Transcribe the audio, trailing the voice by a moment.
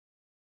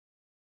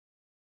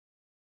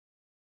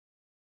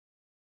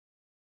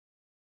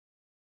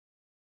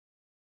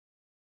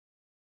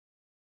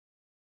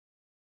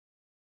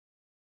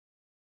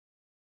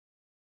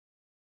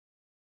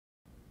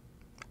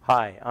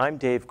Hi, I'm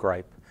Dave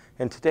Gripe,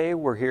 and today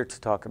we're here to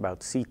talk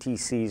about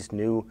CTC's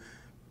new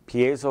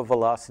piezo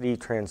velocity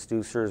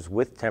transducers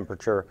with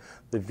temperature,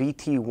 the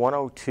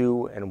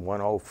VT102 and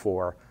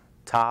 104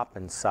 top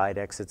and side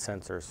exit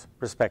sensors,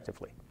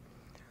 respectively.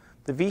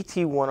 The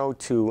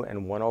VT102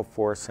 and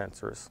 104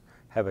 sensors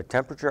have a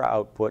temperature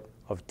output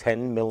of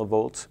 10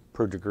 millivolts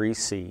per degree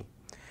C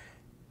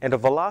and a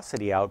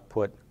velocity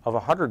output of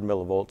 100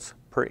 millivolts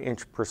per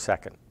inch per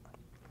second.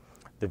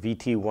 The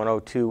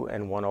VT102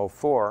 and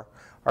 104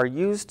 are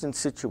used in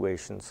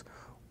situations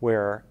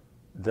where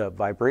the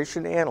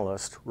vibration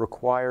analyst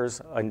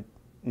requires a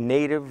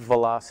native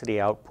velocity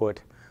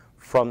output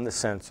from the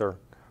sensor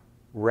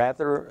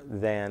rather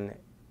than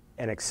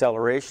an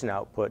acceleration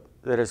output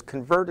that is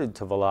converted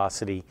to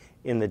velocity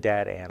in the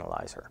data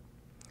analyzer.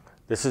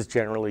 This is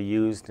generally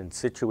used in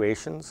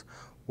situations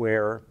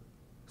where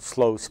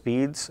slow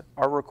speeds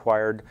are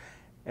required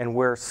and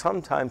where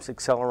sometimes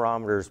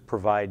accelerometers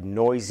provide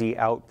noisy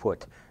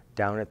output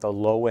down at the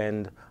low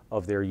end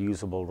of their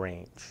usable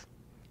range.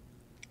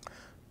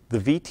 The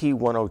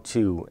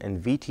VT102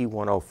 and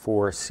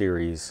VT104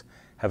 series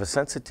have a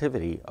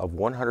sensitivity of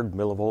 100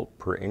 millivolt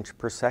per inch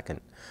per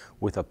second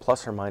with a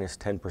plus or minus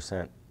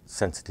 10%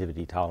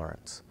 sensitivity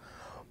tolerance.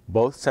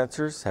 Both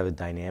sensors have a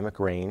dynamic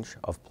range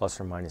of plus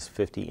or minus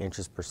 50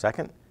 inches per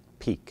second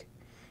peak.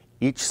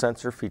 Each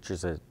sensor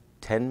features a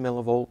 10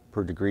 millivolt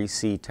per degree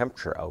C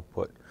temperature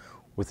output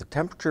with a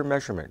temperature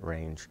measurement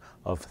range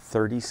of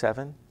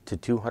 37 to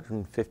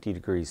 250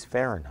 degrees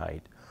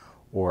Fahrenheit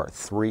or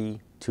 3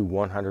 to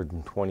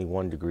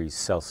 121 degrees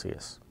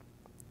Celsius.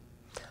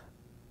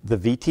 The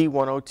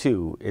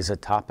VT102 is a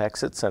top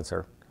exit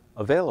sensor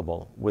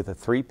available with a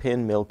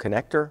 3-pin mil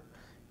connector,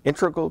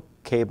 integral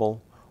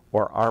cable,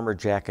 or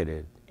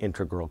armor-jacketed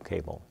integral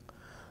cable.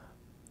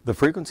 The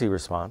frequency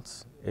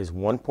response is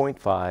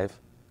 1.5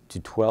 to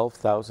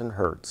 12,000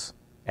 Hertz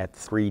at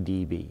 3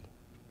 dB.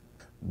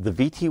 The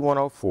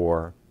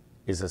VT104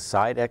 is a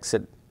side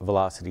exit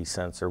velocity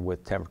sensor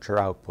with temperature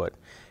output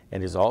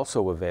and is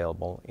also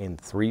available in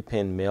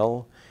 3-pin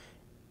mil,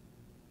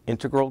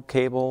 integral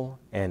cable,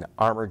 and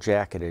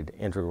armor-jacketed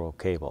integral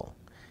cable.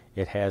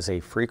 It has a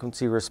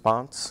frequency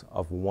response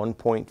of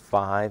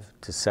 1.5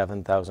 to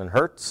 7,000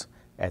 Hertz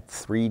at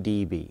 3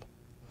 dB.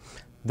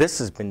 This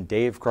has been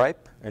Dave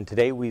Gripe, and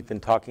today we've been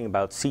talking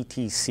about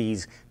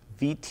CTC's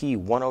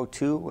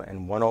VT102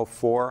 and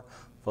 104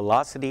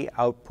 velocity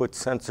output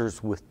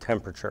sensors with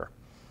temperature.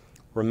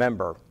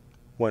 Remember,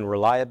 when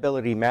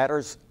reliability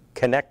matters,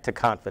 connect to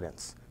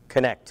confidence.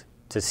 Connect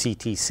to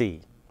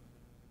CTC.